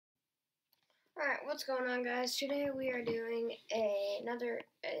Alright, what's going on, guys? Today we are doing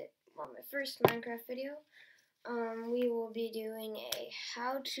my first Minecraft video. We will be doing a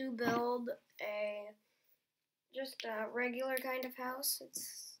how to build just a regular kind of house.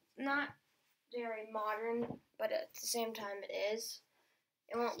 It's not very modern, but at the same time it is.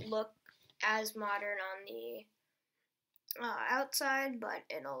 It won't look as modern on the outside, but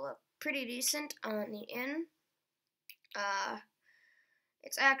it'll look pretty decent on the in.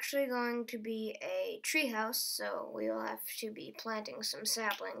 It's actually going to be a treehouse, so we will have to be planting some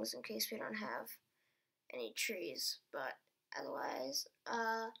saplings in case we don't have any trees. But otherwise,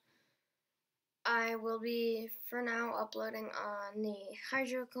 I will be, for now, uploading on the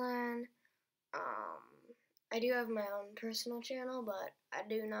Hydro Clan. I do have my own personal channel, but I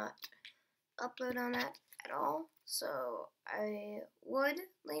do not upload on that at all. So I would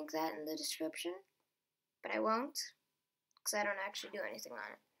link that in the description, but I won't, because I don't actually do anything on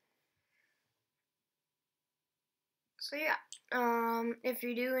it. So yeah, if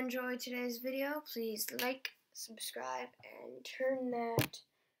you do enjoy today's video, please like, subscribe, and turn that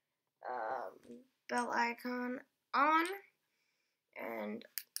bell icon on, and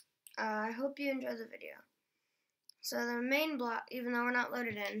I hope you enjoy the video. So the main block, even though we're not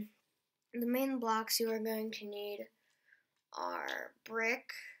loaded in, the main blocks you are going to need are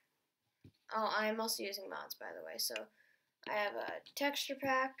brick. Oh, I'm also using mods, by the way, so I have a texture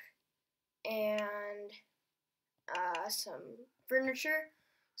pack and some furniture.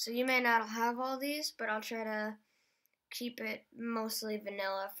 So you may not have all these, but I'll try to keep it mostly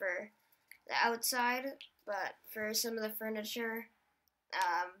vanilla for the outside. But for some of the furniture,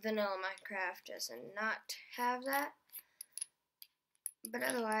 vanilla Minecraft does not have that. But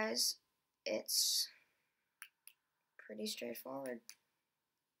otherwise, it's pretty straightforward.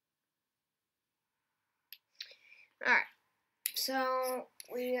 Alright, so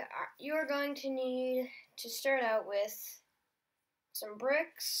you are going to need to start out with some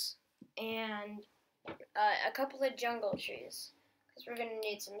bricks and a couple of jungle trees, because we're going to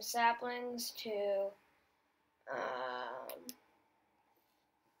need some saplings to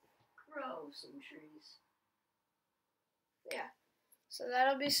grow some trees. Yeah, so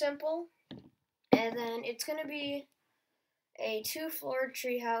that'll be simple. And then it's going to be a 2-floor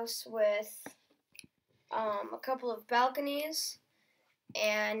treehouse with a couple of balconies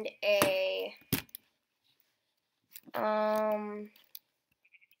and a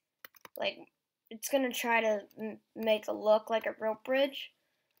it's gonna try to make it look like a rope bridge.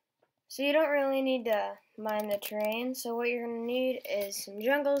 So you don't really need to mine the terrain. So what you're gonna need is some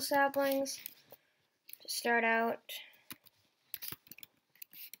jungle saplings to start out.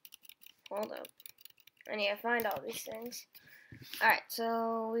 Hold up, I need to find all these things. Alright,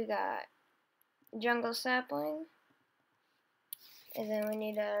 so we got jungle sapling, and then we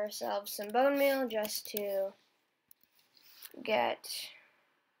need ourselves some bone meal just to get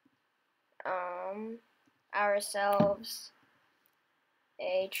ourselves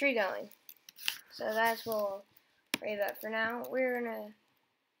a tree going. So that's what we'll worry about for now. We're gonna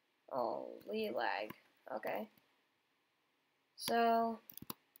lag. Okay. So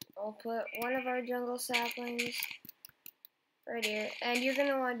I'll put one of our jungle saplings right here, and you're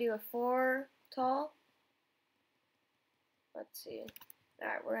gonna want to do a 4 tall. Let's see.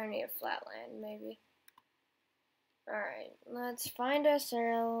 Alright, we're gonna need a flat land, maybe. Alright, let's find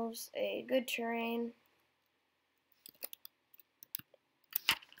ourselves a good terrain.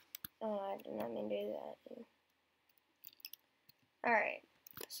 Oh, I did not mean to do that. Alright,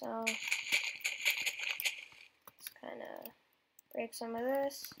 so let's kind of break some of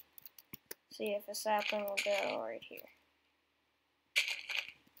this. See if a sapling will go right here.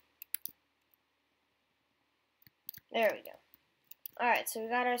 There we go. Alright, so we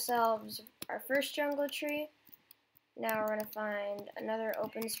got ourselves our first jungle tree. Now we're going to find another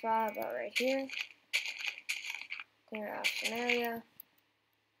open spot about right here. Clear off some area.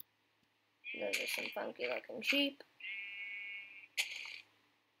 Those are some funky looking sheep.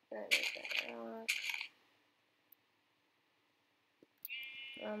 And there's that rock.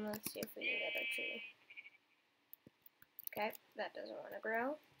 Let's see if we can get a tree. Okay, that doesn't want to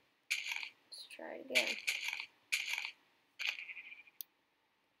grow. Let's try it again.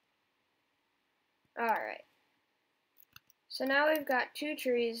 Alright. So now we've got 2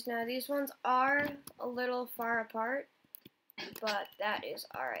 trees. Now these ones are a little far apart, but that is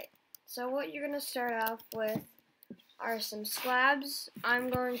alright. So what you're going to start off with are some slabs. I'm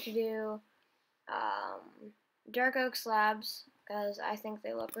going to do dark oak slabs because I think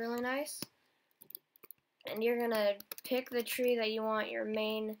they look really nice. And you're going to pick the tree that you want your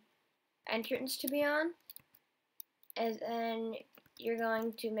main entrance to be on. And then you're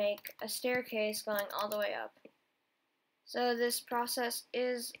going to make a staircase going all the way up. So this process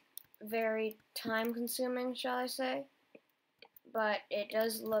is very time consuming, shall I say, but it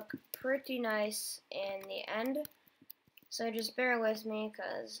does look pretty nice in the end. So just bear with me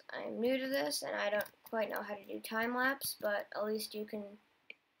because I'm new to this and I don't quite know how to do time lapse, but at least you can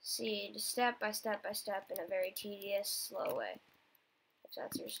see step by step by step in a very tedious, slow way, if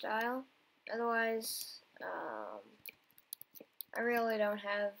that's your style. Otherwise, I really don't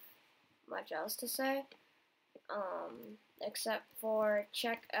have much else to say, except for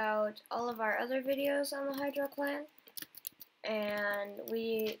check out all of our other videos on the Hydro Clan, and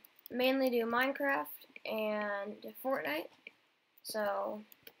we mainly do Minecraft and Fortnite, so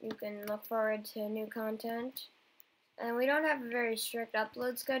you can look forward to new content. And we don't have a very strict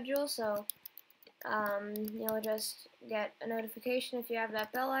upload schedule, so you'll just get a notification if you have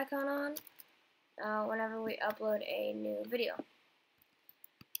that bell icon on whenever we upload a new video.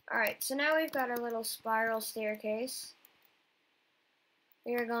 Alright, so now we've got our little spiral staircase.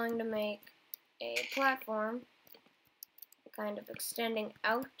 We are going to make a platform kind of extending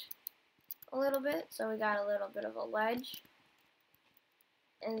out a little bit, so we got a little bit of a ledge,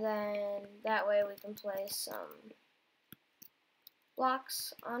 and then that way we can place some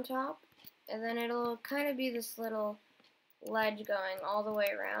blocks on top, and then it'll kind of be this little ledge going all the way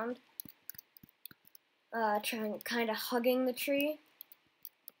around, kind of hugging the tree.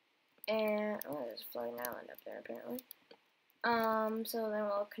 And oh, there's a floating island up there apparently. So then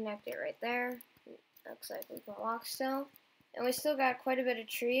we'll connect it right there. Looks like we can walk still. And we still got quite a bit of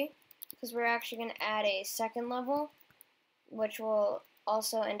tree, because we're actually going to add a second level, which will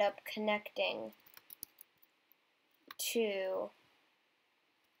also end up connecting to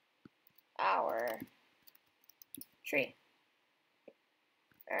our tree.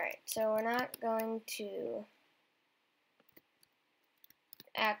 Alright, so we're not going to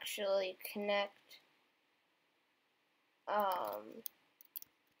actually connect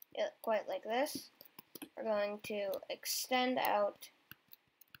it quite like this. We're going to extend out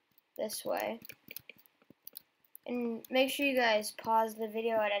this way, and make sure you guys pause the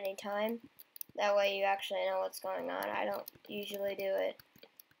video at any time, that way you actually know what's going on. I don't usually do it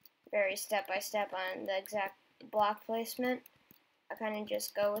very step by step on the exact block placement. I kind of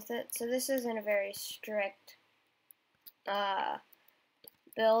just go with it. So this isn't a very strict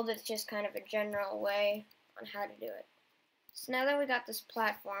build, it's just kind of a general way on how to do it. So now that we got this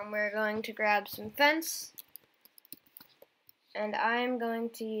platform, we're going to grab some fence, and I'm going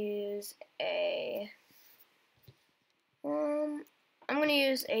to use a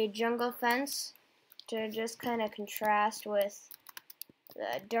jungle fence to just kind of contrast with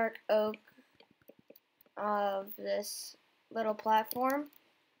the dark oak of this little platform.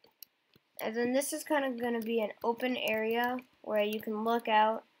 And then this is kind of going to be an open area where you can look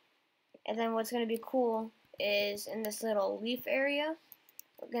out, and then what's going to be cool is in this little leaf area,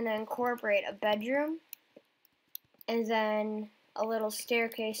 we're going to incorporate a bedroom and then a little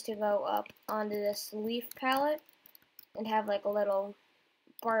staircase to go up onto this leaf palette and have like a little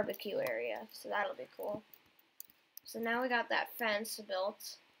barbecue area, so that'll be cool. So now we got that fence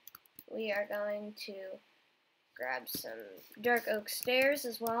built, we are going to grab some dark oak stairs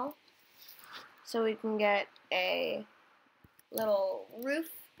as well, so we can get a little roof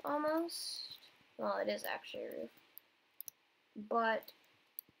almost. Well, it is actually a roof. But,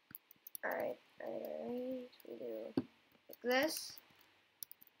 alright, we do like this.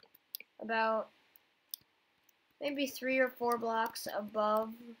 About maybe 3 or 4 blocks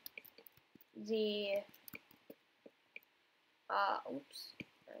above the, oops.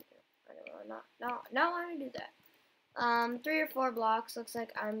 I don't want to do that. 3 or 4 blocks, looks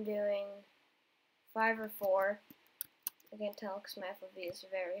like I'm doing 5 or 4. I can't tell because my FOV is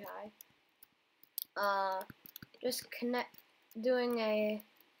very high. Just doing a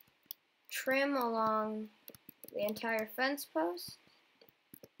trim along the entire fence post,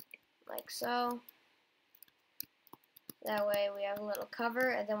 like so. That way we have a little cover,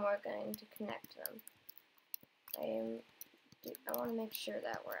 and then we're going to connect them. I want to make sure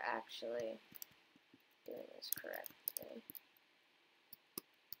that we're actually doing this correctly.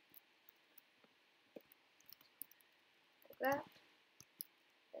 Like that.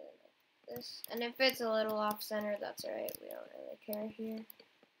 And like this. And if it's a little off center, that's alright. We don't really care here.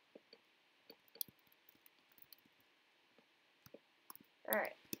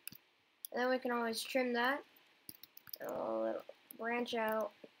 Alright. And then we can always trim that. A little branch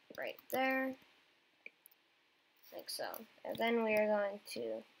out right there. Like so. And then we are going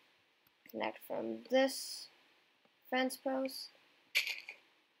to connect from this fence post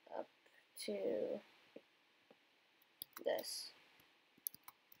up to this.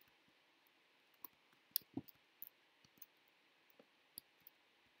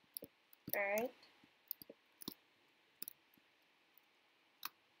 Alright.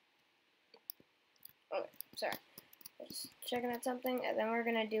 Okay, sorry. Just checking out something, and then we're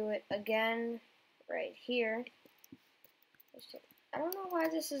gonna do it again right here. I don't know why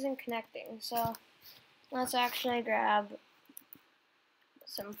this isn't connecting, so let's actually grab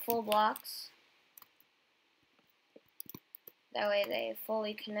some full blocks. That way they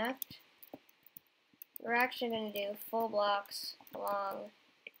fully connect. We're actually going to do full blocks along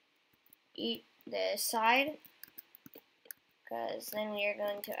the side, because then we are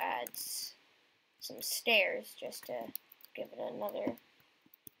going to add some stairs just to give it another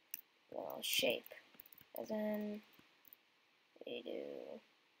little shape. And then we do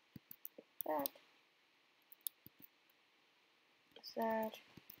that. That.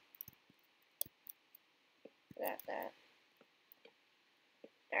 That.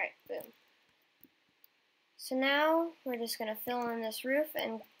 Alright, boom. So now we're just going to fill in this roof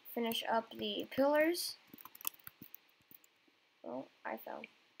and finish up the pillars. Oh, I fell.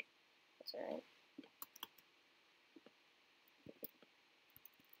 That's alright.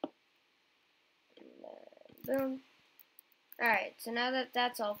 Boom. Alright, so now that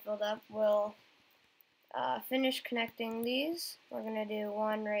that's all filled up, we'll finish connecting these. We're going to do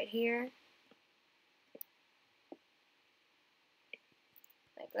one right here.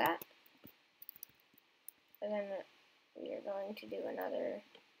 Like that. And then we are going to do another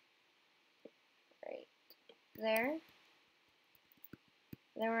right there.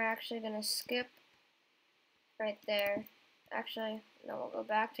 Then we're actually going to skip right there. Actually, no, we'll go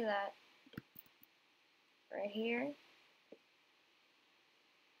back to that right here.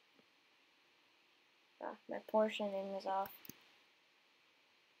 Ah, my portioning is off.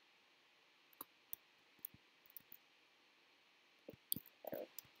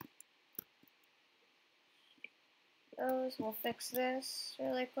 We'll fix this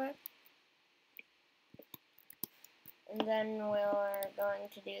really quick. And then we're going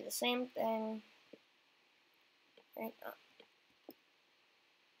to do the same thing. Right. Oh.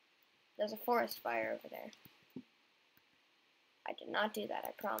 There's a forest fire over there. I did not do that,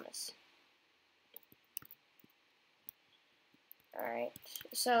 I promise. Alright,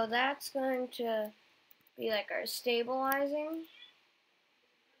 so that's going to be like our stabilizing.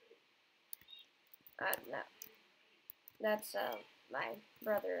 No. That's my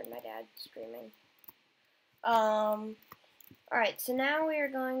brother and my dad screaming. Alright, so now we are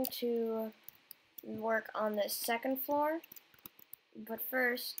going to work on this second floor. But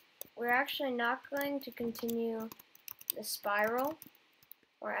first, we're actually not going to continue the spiral.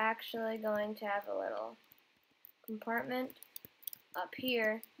 We're actually going to have a little compartment up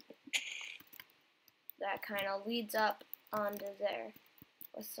here that kind of leads up onto there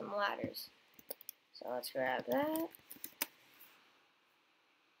with some ladders. So let's grab that.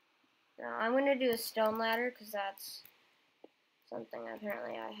 Now I'm going to do a stone ladder because that's something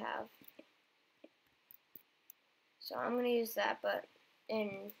apparently I have. So I'm going to use that, but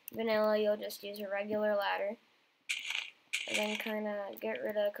in vanilla you'll just use a regular ladder. And then kind of get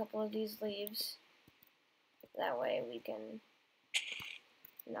rid of a couple of these leaves. That way we can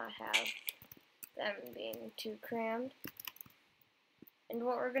not have them being too crammed. And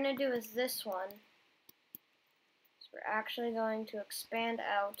what we're going to do is this one. So we're actually going to expand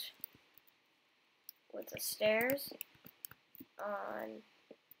out with the stairs on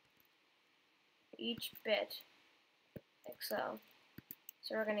each bit, like so.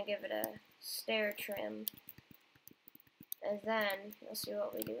 So we're going to give it a stair trim. And then, we'll see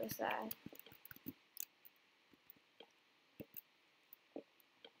what we do with that.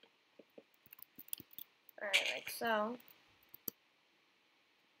 Alright, like so.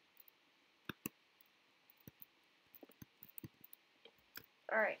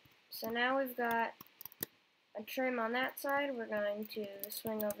 Alright, so now we've got a trim on that side. We're going to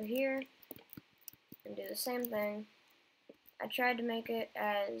swing over here and do the same thing. I tried to make it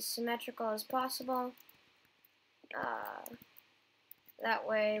as symmetrical as possible. That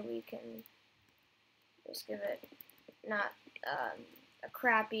way we can just give it not a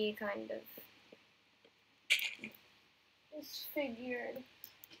crappy kind of disfigured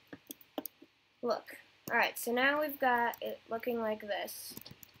look. Alright, so now we've got it looking like this,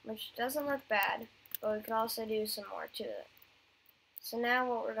 which doesn't look bad, but we could also do some more to it. So now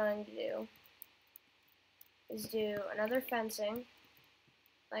what we're going to do is do another fencing,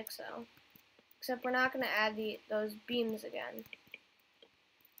 like so. Except we're not going to add those beams again,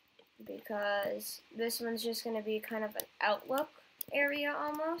 because this one's just going to be kind of an outlook area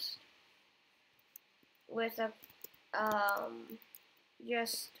almost, with a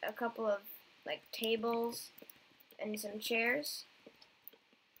just a couple of like tables and some chairs,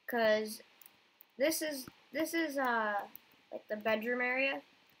 because this is like the bedroom area.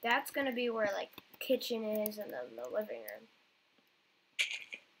 That's gonna be where like kitchen is, and then the living room.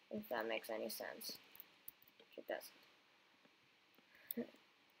 If that makes any sense. It doesn't.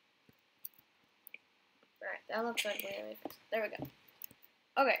 Alright, that looks ugly. Let me fix it. There we go.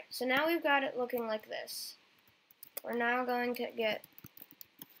 Okay, so now we've got it looking like this. We're now going to get...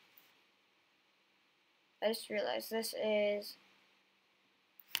 I just realized this is...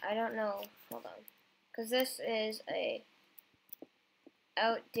 I don't know. Hold on. Because this is a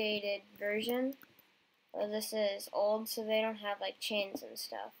outdated version. Or this is old, so they don't have like chains and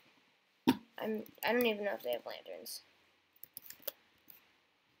stuff. I don't even know if they have lanterns.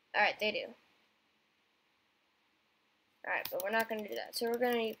 Alright, they do. Alright, but we're not going to do that. So we're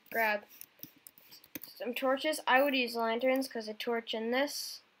going to grab some torches. I would use lanterns because a torch in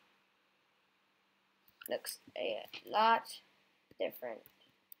this looks a lot different.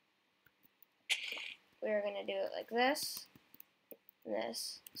 We're going to do it like this and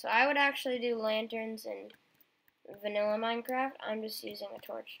this. So I would actually do lanterns in vanilla Minecraft. I'm just using a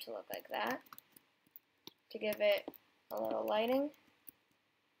torch to look like that to give it a little lighting.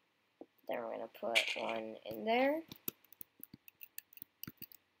 Then we're going to put one in there.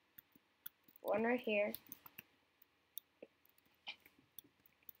 One right here.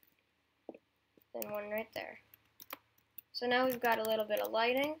 Then one right there. So now we've got a little bit of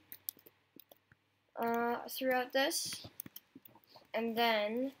lighting throughout this. And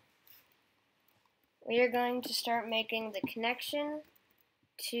then we are going to start making the connection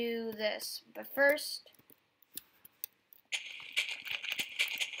to this. But first,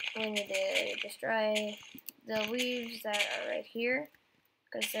 we need to destroy the leaves that are right here,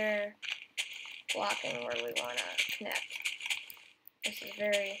 because they're blocking where we want to connect. This is a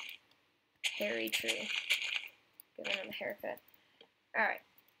very hairy tree. Giving him a haircut. Alright.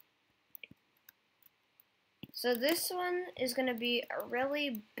 So this one is going to be a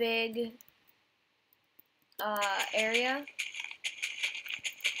really big area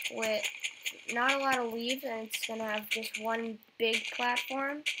with not a lot of leaves, and it's going to have just one big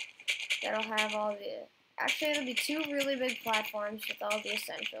platform that'll have all the... Actually, it'll be two really big platforms with all the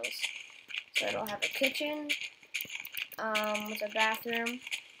essentials. So it'll have a kitchen with a bathroom,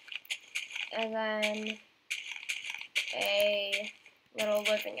 and then a little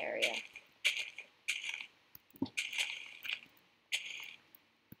living area.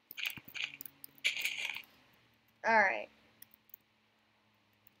 Alright.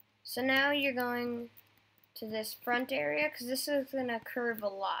 So now you're going to this front area, because this is going to curve a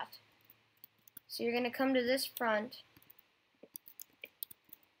lot. So you're going to come to this front,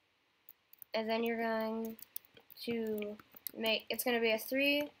 and then you're going to make, it's going to be a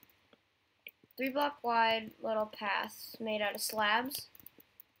three block wide little path made out of slabs.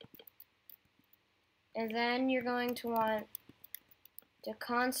 And then you're going to want to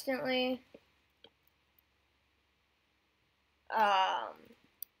constantly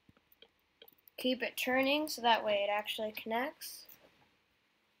keep it turning so that way it actually connects.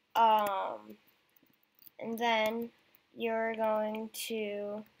 And then you're going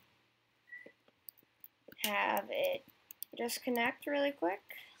to have it just connect really quick.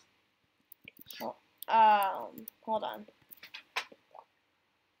 Hold on.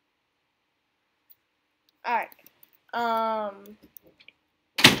 Alright.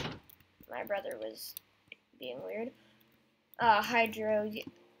 My brother was being weird.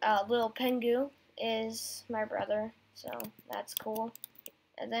 Lil Pengu is my brother, so that's cool.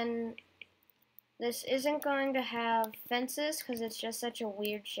 And then this isn't going to have fences because it's just such a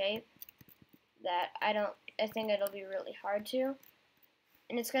weird shape that I think it'll be really hard to.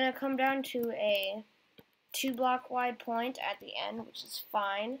 And it's going to come down to a 2 block wide point at the end, which is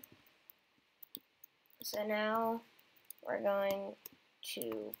fine. So now we're going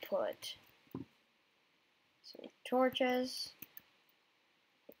to put some torches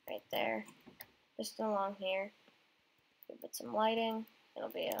right there, just along here. We'll put some lighting. It'll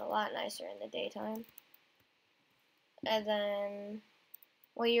be a lot nicer in the daytime. And then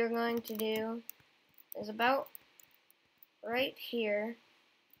what you're going to do is about right here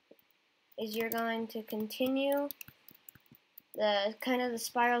is you're going to continue the kind of the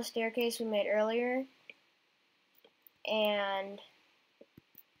spiral staircase we made earlier, and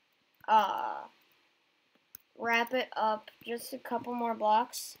wrap it up just a couple more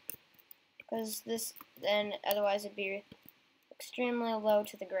blocks, because this then otherwise it'd be extremely low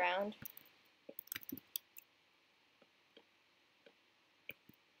to the ground.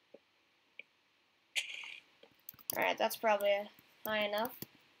 Alright, that's probably high enough.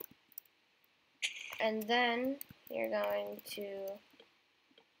 And then you're going to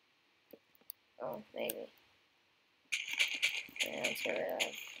Oh, maybe. And let's get rid of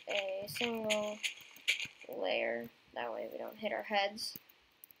a single layer. That way we don't hit our heads.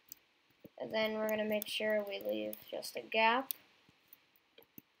 And then we're going to make sure we leave just a gap.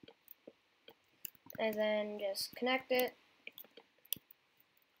 And then just connect it.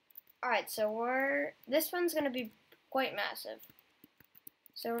 Alright, so this one's going to be quite massive.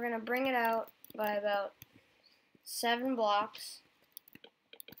 So we're going to bring it out by about 7 blocks.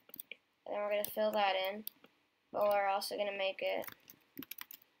 And then we're going to fill that in. But we're also going to make it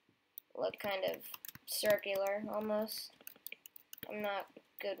look kind of circular almost. I'm not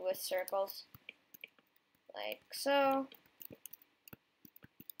good with circles. Like so.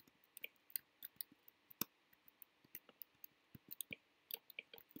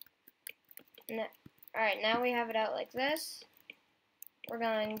 Alright, now we have it out like this. We're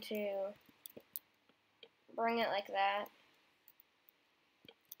going to bring it like that.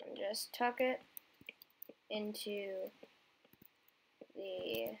 And just tuck it into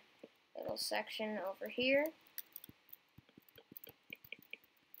the little section over here.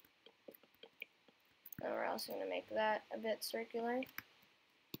 And we're also going to make that a bit circular.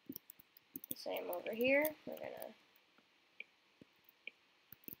 Same over here. We're going to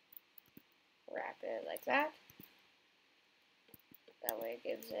wrap it like that. That way it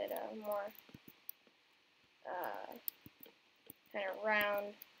gives it a more kind of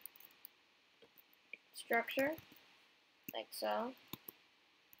round structure, like so.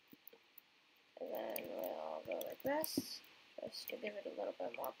 And then we'll go like this, just to give it a little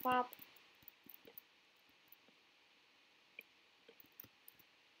bit more pop.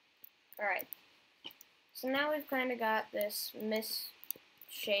 Alright, so now we've kind of got this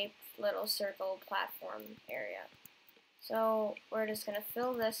misshaped little circle platform area. So we're just going to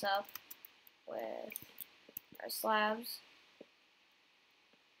fill this up with our slabs.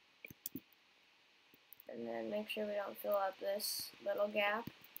 And then make sure we don't fill up this little gap.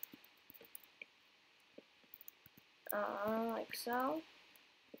 Like so.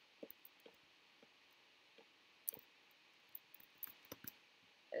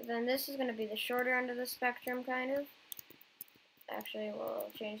 Then this is going to be the shorter end of the spectrum, kind of. Actually, we'll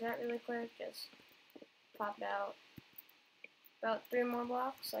change that really quick. Just pop it out about 3 more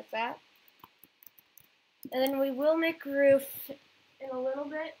blocks, like that. And then we will make a roof in a little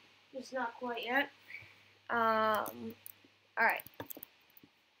bit, just not quite yet. Alright.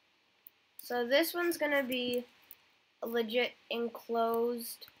 So this one's going to be a legit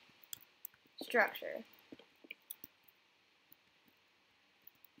enclosed structure.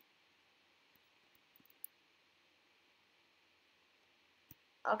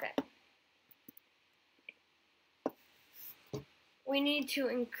 Okay. We need to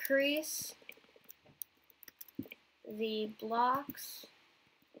increase the blocks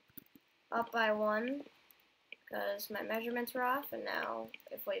up by 1 because my measurements were off, and now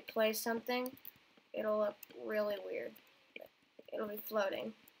if we place something, it'll look really weird. It'll be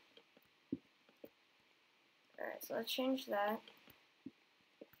floating. Alright, so let's change that.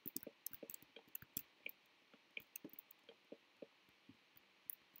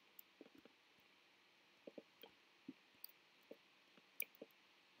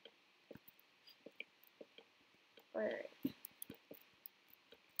 Alright.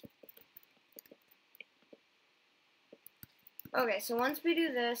 Okay, so once we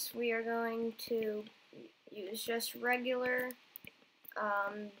do this, we are going to use just regular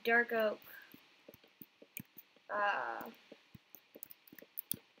dark oak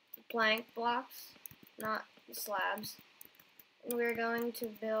plank blocks, not the slabs. And we're going to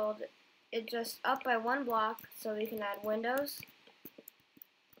build it just up by 1 block so we can add windows.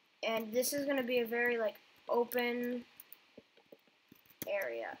 And this is going to be a very like open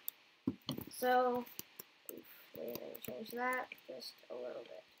area. So we're going to change that just a little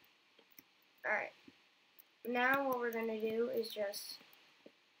bit. Alright. Now what we're going to do is just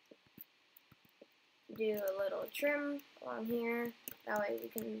do a little trim along here. That way we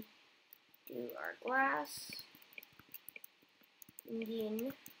can do our glass. And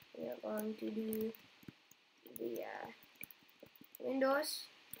then we are going to do the windows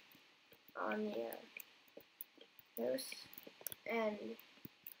on the house. And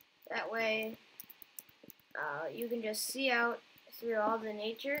that way you can just see out through all the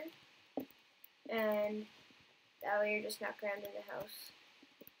nature, and that way you're just not crammed in the house.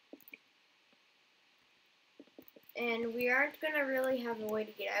 And we aren't going to really have a way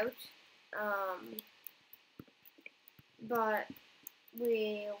to get out, but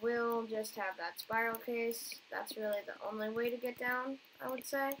we will just have that spiral case. That's really the only way to get down, I would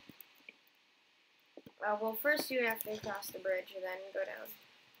say. Well, first you have to cross the bridge and then go down.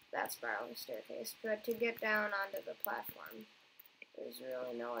 that spiral staircase, but to get down onto the platform, there's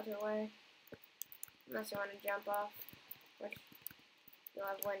really no other way. Unless you want to jump off, which you'll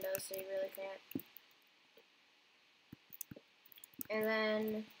have windows, so you really can't. And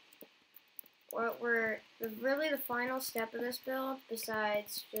then, really the final step of this build,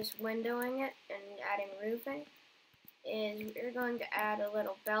 besides just windowing it and adding roofing, is we're going to add a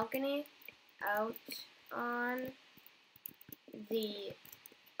little balcony out on the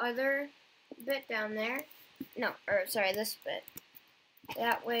other bit down there. No, or sorry, this bit.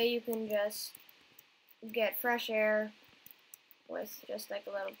 That way you can just get fresh air with just like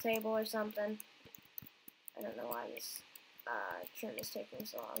a little table or something. I don't know why this trim is taking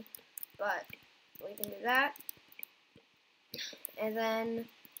so long, but we can do that. And then,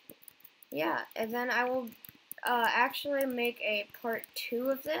 yeah, and then I will actually make a part 2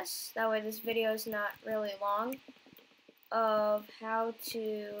 of this. That way this video is not really long, of how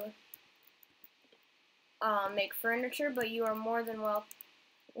to make furniture, but you are more than welcome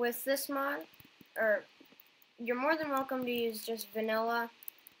with this mod, or you're more than welcome to use just vanilla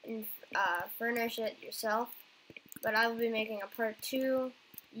and furnish it yourself. But I will be making a part 2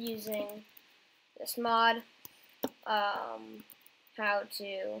 using this mod, how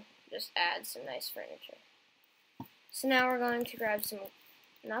to just add some nice furniture. So now we're going to grab some,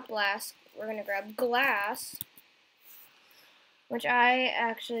 not glass, we're going to grab glass, which I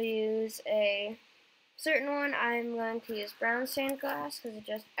actually use a certain one. I'm going to use brown stained glass because it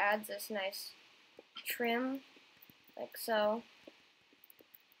just adds this nice trim, like so.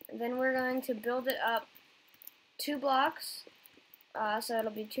 And then we're going to build it up 2 blocks, so it'll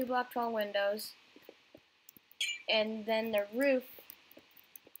be 2 block tall windows, and then the roof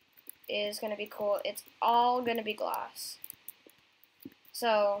is going to be cool. It's all going to be glass,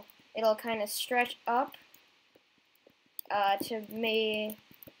 so it'll kind of stretch up to make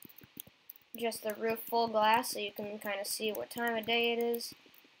just the roof full glass, so you can kind of see what time of day it is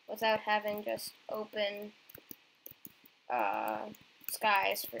without having just open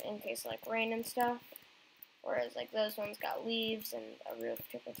skies for in case like rain and stuff. Whereas like those ones got leaves and a roof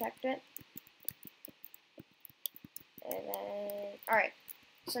to protect it. And then, alright,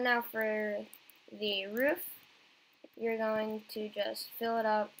 so now for the roof, you're going to just fill it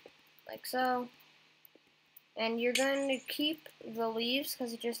up like so. And you're going to keep the leaves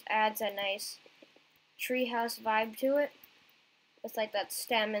because it just adds a nice treehouse vibe to it. It's like that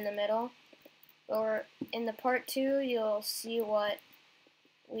stem in the middle. Or in the part 2, you'll see what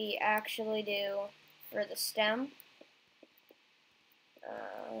we actually do for the stem.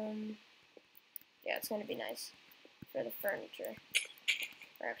 Yeah, it's going to be nice for the furniture.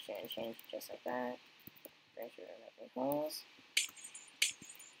 We're actually going to change it just like that. Make sure we're making holes.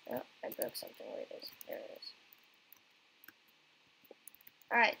 Oh, I broke something. Where it is. There it is.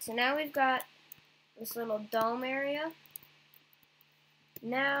 Alright, so now we've got this little dome area.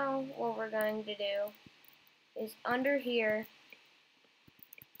 Now what we're going to do is under here,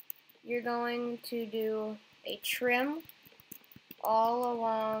 you're going to do a trim all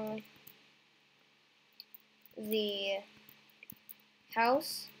along the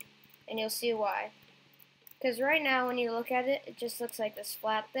house, and you'll see why. Because right now when you look at it, it just looks like this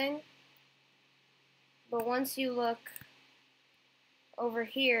flat thing. But once you look over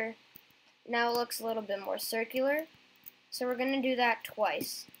here, now it looks a little bit more circular. So we're going to do that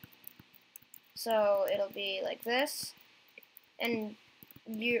twice. So it'll be like this, and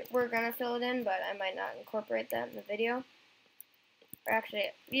we're going to fill it in, but I might not incorporate that in the video. Or actually,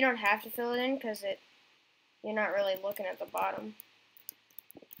 you don't have to fill it in because you're not really looking at the bottom.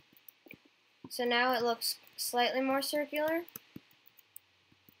 So now it looks slightly more circular.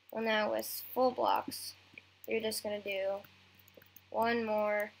 Well, now with full blocks, you're just going to do one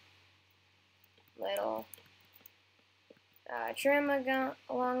more little trim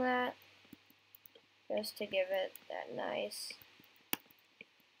along that, just to give it that nice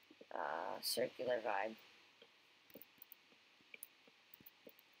circular vibe.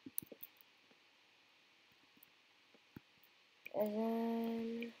 And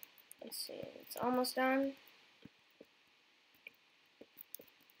then, let's see, it's almost done.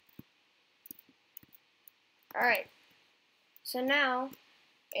 Alright, so now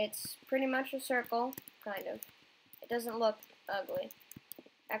it's pretty much a circle, kind of. It doesn't look ugly.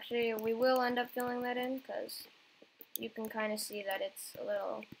 Actually, we will end up filling that in because you can kind of see that it's a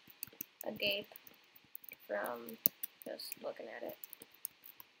little agape from just looking at it.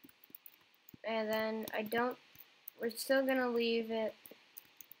 And then we're still going to leave it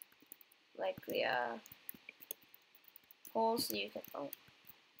like the hole so you can,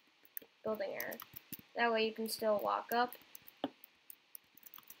 building error. That way you can still walk up.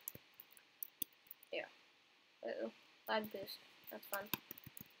 Lag boost. That's fun.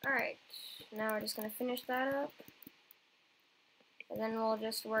 Alright, now we're just going to finish that up. And then we'll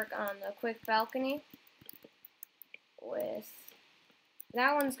just work on the quick balcony with...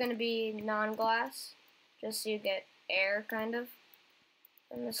 That one's going to be non-glass, just so you get air, kind of,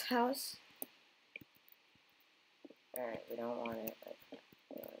 from this house. Alright, we don't want it like that.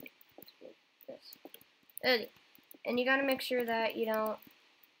 We want it to be this. Ugh. And you gotta make sure that you don't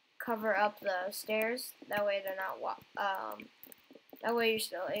cover up the stairs. That way they're not, that way you're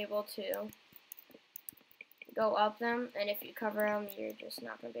still able to go up them. And if you cover them, you're just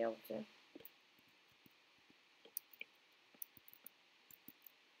not gonna be able to.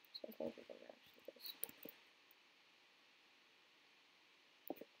 So I think we can match this.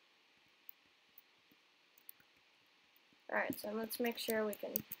 Alright, so let's make sure we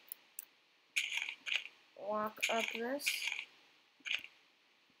can walk up this.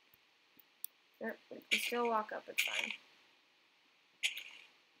 Nope, we can still walk up, it's fine.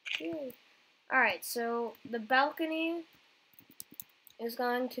 Yay. Alright, so the balcony is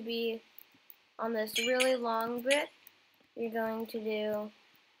going to be on this really long bit. You're going to do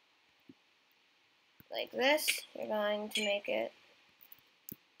like this. You're going to make it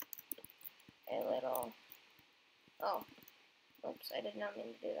a little... Oh, oops, I did not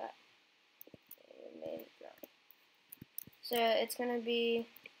mean to do that. So it's going to be...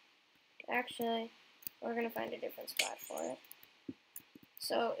 Actually, we're going to find a different spot for it.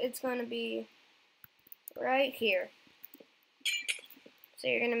 So it's going to be right here. So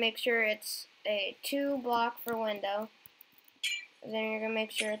you're going to make sure it's a 2 block for window. And then you're going to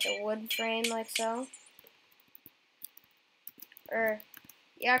make sure it's a wood frame like so. Or,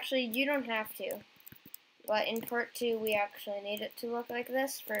 actually, you don't have to. But in part 2, we actually need it to look like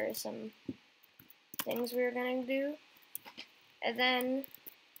this for some things we were going to do. And then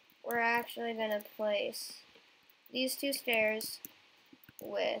we're actually going to place these 2 stairs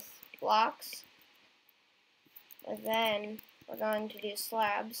with blocks. And then we're going to do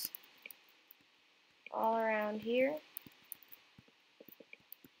slabs all around here.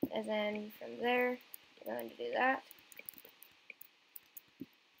 And then from there, we're going to do that.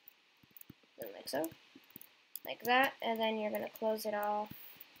 Then like so. Like that. And then you're going to close it off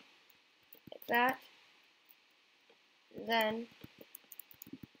like that. And then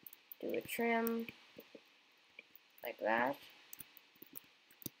do a trim like that.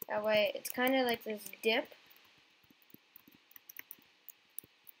 That way it's kind of like this dip.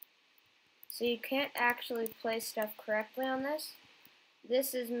 So you can't actually place stuff correctly on this.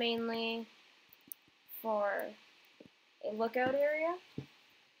 This is mainly for a lookout area.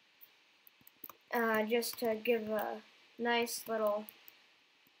 Just to give a nice little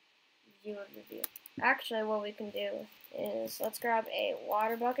view of the view. Actually, what we can do is let's grab a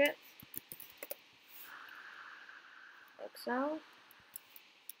water bucket. Like so.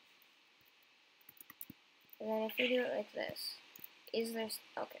 And then if we do it like this, is there...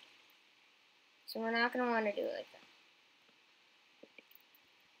 Okay. So we're not going to want to do it like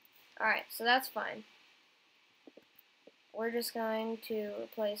that. Alright, so that's fine. We're just going to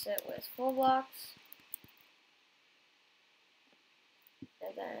replace it with full blocks.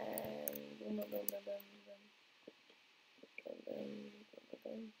 And then... Boom, boom, boom, boom, boom, boom. Boom, boom, boom, boom,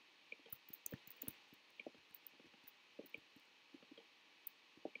 boom.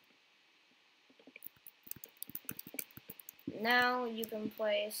 Now you can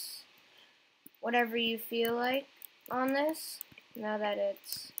place whatever you feel like on this, now that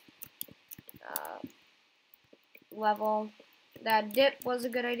it's level. That dip was a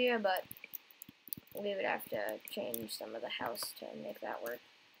good idea, but we would have to change some of the house to make that work.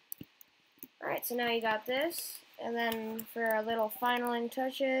 Alright, so now you got this, and then for our little finaling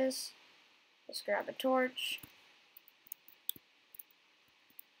touches, just grab a torch,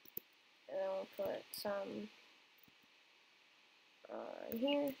 and then we'll put some on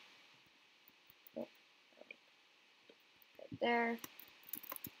here, right there,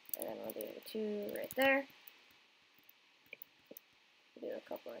 and then we'll do the 2 right there. Do a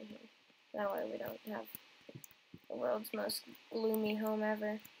couple in here. That way we don't have the world's most gloomy home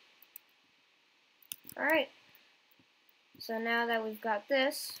ever. Alright, so now that we've got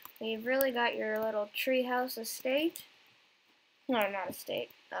this, you've really got your little treehouse estate. No, not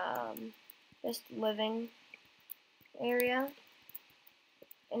estate. Just living area.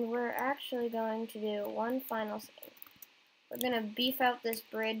 And we're actually going to do one final thing. We're going to beef out this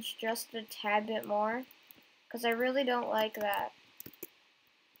bridge just a tad bit more, because I really don't like that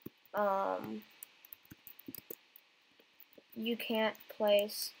you can't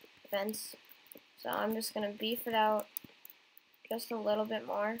place fence. So I'm just going to beef it out just a little bit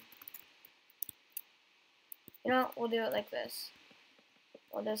more. You know what? We'll do it like this.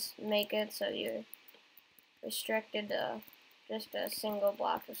 We'll just make it so you're restricted to just a single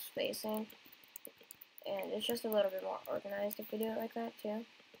block of spacing. And it's just a little bit more organized if we do it like that too.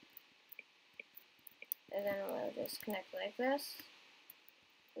 And then we'll just connect like this.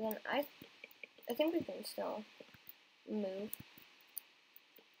 And then I think we can still move.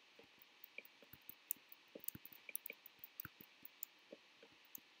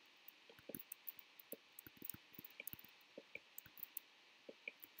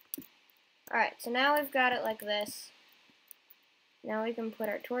 Alright, so now we've got it like this. Now we can put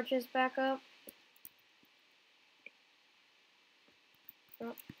our torches back up.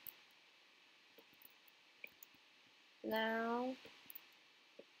 Oh. Now,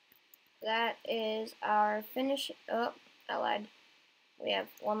 that is our finish. Oh, I lied. We have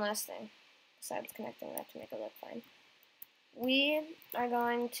one last thing besides connecting that to make it look fine. We are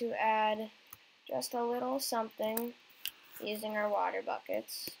going to add just a little something using our water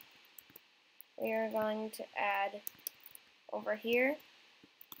buckets. We are going to add over here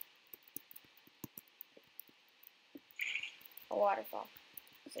a waterfall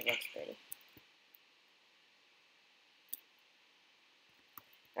because it looks pretty.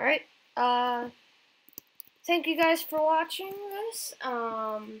 Alright, thank you guys for watching this.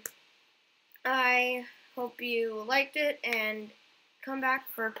 I hope you liked it and come back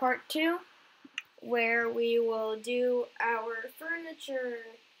for part 2 where we will do our furniture.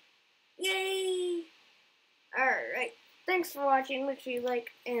 Yay! Alright, thanks for watching. Make sure you like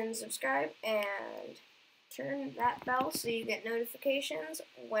and subscribe and turn that bell so you get notifications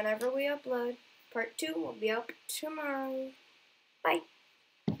whenever we upload. Part 2 will be up tomorrow. Bye!